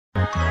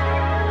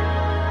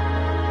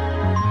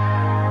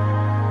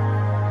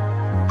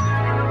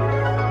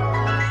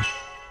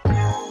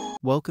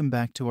Welcome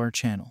back to our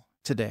channel.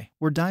 Today,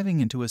 we're diving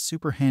into a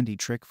super handy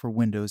trick for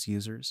Windows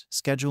users,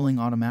 scheduling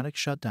automatic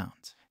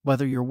shutdowns.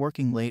 Whether you're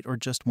working late or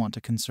just want to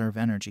conserve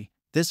energy,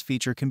 this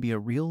feature can be a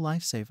real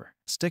lifesaver.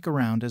 Stick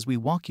around as we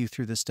walk you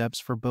through the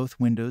steps for both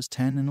Windows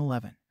 10 and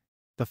 11.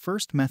 The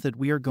first method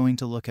we are going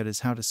to look at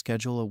is how to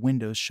schedule a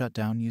Windows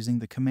shutdown using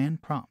the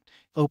command prompt.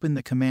 Open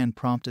the command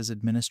prompt as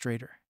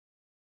administrator.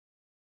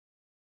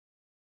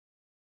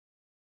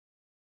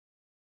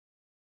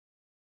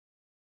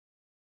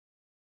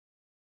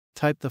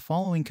 Type the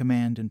following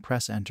command and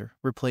press enter.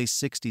 Replace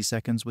 60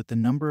 seconds with the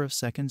number of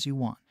seconds you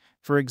want.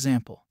 For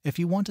example, if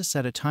you want to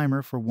set a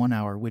timer for 1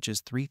 hour, which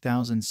is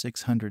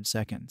 3,600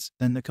 seconds,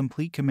 then the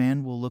complete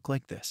command will look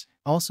like this.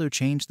 Also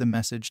change the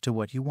message to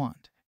what you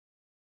want.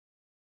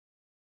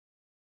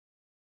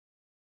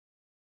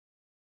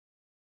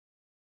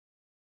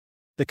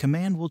 The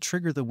command will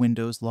trigger the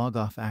Windows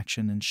log-off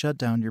action and shut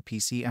down your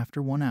PC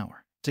after 1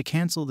 hour. To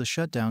cancel the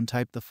shutdown,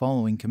 type the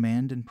following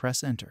command and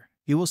press enter.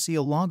 You will see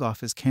a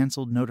log-off is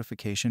cancelled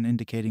notification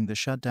indicating the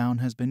shutdown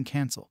has been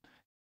cancelled.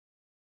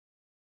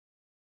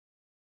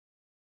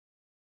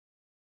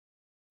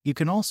 You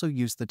can also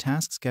use the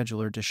task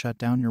scheduler to shut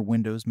down your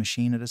Windows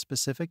machine at a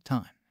specific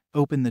time.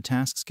 Open the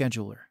task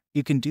scheduler.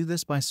 You can do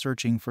this by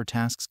searching for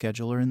task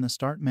scheduler in the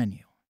start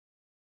menu.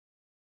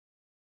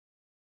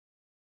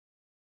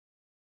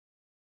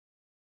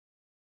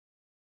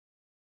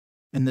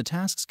 In the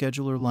task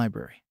scheduler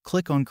library,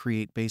 click on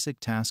Create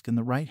Basic Task in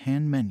the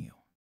right-hand menu.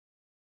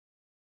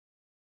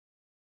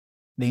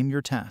 Name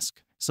your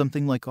task,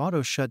 something like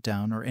auto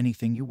shutdown or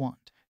anything you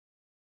want.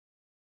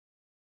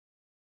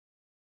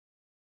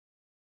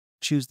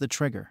 Choose the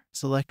trigger.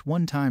 Select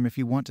one time if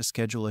you want to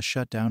schedule a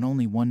shutdown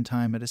only one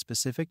time at a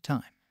specific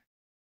time.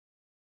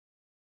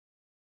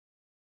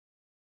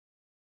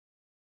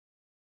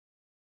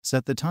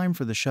 Set the time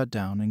for the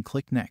shutdown and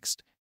click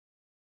Next.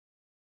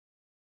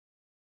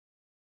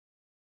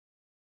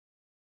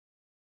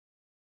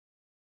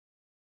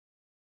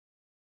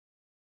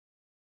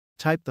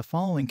 Type the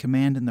following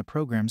command in the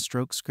program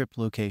 /script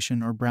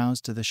location or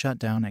browse to the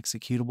shutdown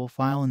executable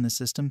file in the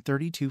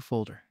System32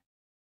 folder.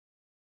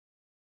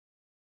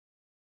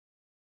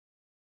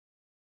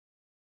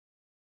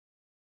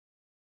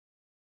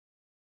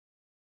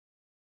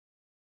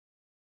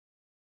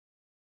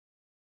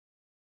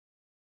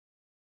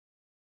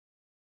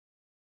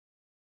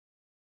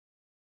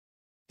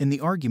 In the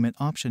argument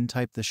option,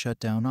 type the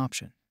shutdown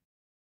option.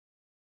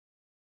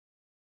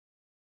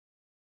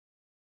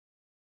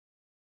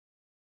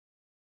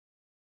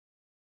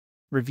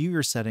 Review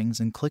your settings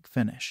and click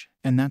Finish.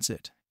 And that's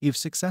it. You've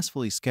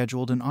successfully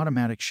scheduled an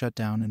automatic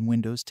shutdown in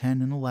Windows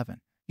 10 and 11.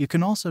 You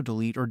can also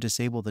delete or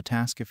disable the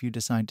task if you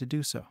decide to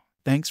do so.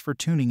 Thanks for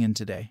tuning in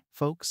today,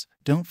 folks.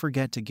 Don't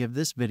forget to give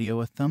this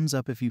video a thumbs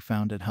up if you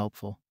found it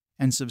helpful,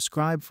 and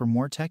subscribe for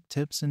more tech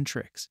tips and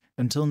tricks.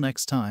 Until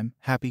next time,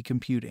 happy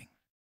computing.